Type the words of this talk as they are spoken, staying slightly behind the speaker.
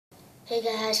Hey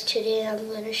guys, today I'm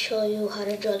going to show you how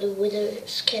to draw the wither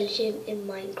skeleton in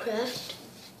Minecraft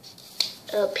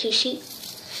PC.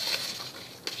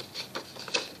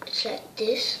 It's like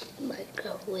this,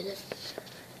 Minecraft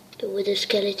the wither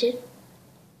skeleton.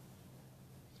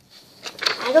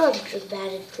 I know I'm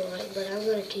bad at drawing, but I'm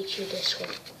going to teach you this one.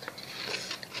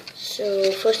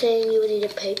 So first thing, you will need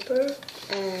a paper,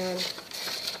 and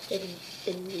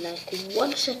in like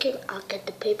 1 second I'll get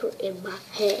the paper in my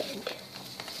hand.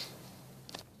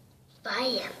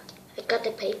 Bam! I got the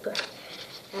paper.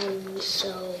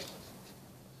 So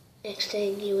next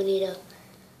thing, you will need a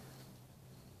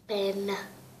pen.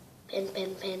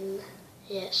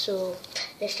 Yeah, so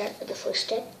let's start with the first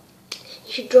step.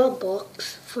 You should draw a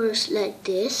box first like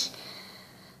this.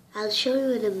 I'll show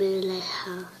you in a minute like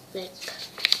how,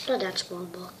 not that small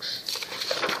box.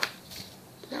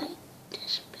 Like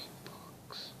this big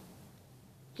box.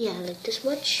 Yeah, like this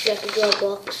much. You have to draw a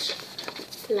box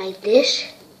like this.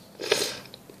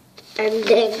 And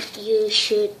then you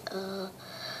should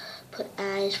put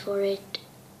eyes for it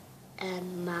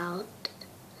and mouth.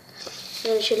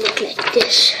 Then it should look like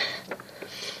this,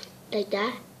 like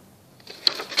that.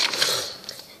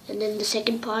 And then the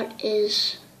second part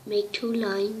is make 2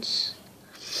 lines,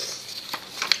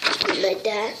 like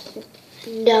that.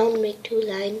 Down, make 2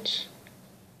 lines.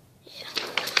 Yeah.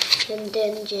 And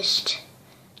then just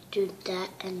do that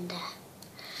and that.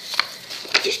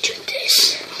 Just do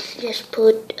this. Just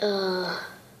put a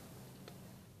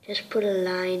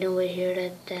line over here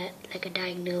like that, like a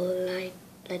diagonal line,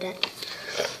 like that.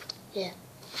 Yeah.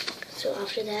 So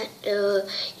after that,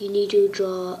 you need to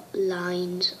draw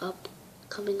lines up,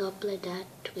 coming up like that.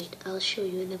 Wait, I'll show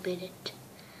you in a minute.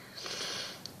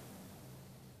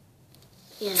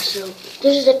 Yeah. So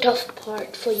this is the tough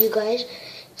part for you guys.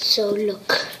 So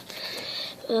look,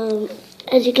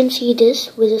 as you can see,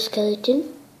 this with a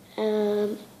skeleton.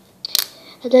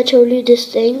 As I told you,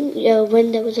 this thing,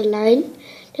 when there was a line,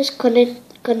 just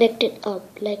connect it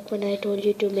up. Like when I told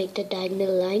you to make the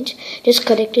diagonal lines, just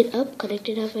connect it up,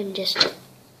 and just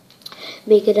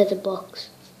make it as a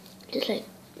box, just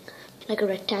like a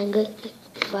rectangle,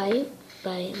 by.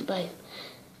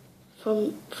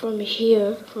 From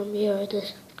here,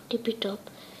 this tippy top,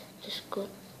 just go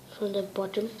from the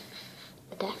bottom,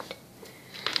 like that.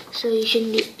 So you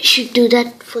should do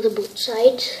that for the both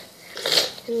sides.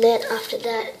 And then after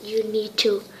that, you need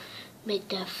to make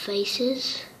their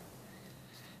faces.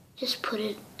 Just put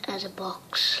it as a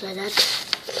box like that.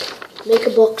 Make a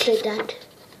box like that.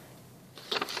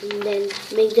 And then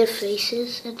make their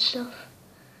faces and stuff.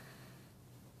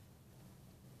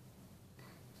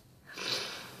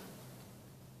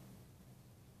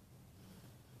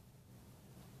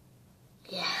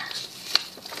 Yeah.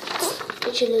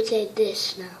 It should look like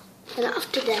this now. And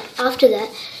after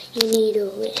that, you need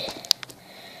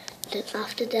Then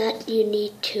after that, you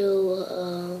need to,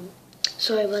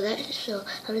 sorry about that. So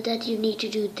after that, you need to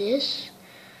do this.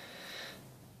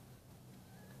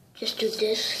 Just do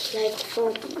this, like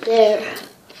from there,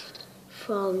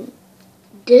 from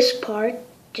this part,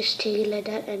 just take it like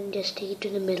that and just take it to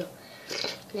the middle.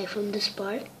 Like from this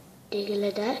part, take it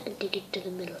like that and take it to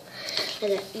the middle.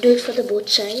 Like that. Do it for the both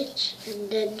sides, and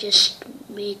then just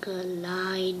make a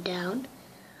line down.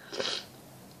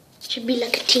 Should be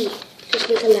like a T. Just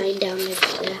make a line down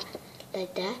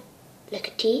like that, like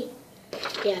a T.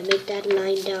 Yeah, make that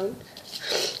line down,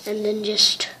 and then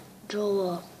just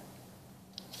draw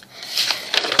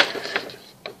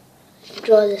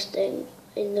this thing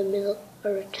in the middle,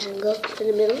 a rectangle in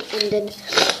the middle, and then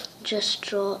just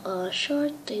draw a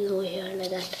short thing over here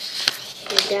like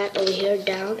that over here,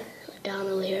 down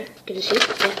over here. Can you see?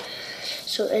 Yeah.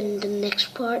 So, and the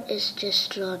next part is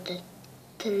just draw the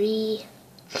 3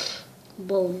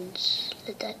 bones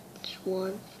like that.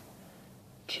 1,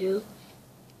 2,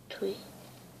 3.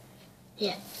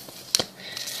 Yeah.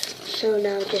 So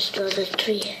now just draw the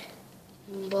 3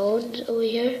 bones over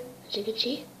here, as you can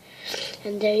see.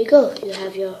 And there you go. You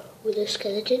have your wither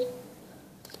skeleton.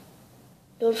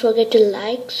 Don't forget to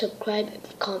like, subscribe,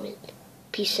 and comment.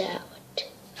 Peace out.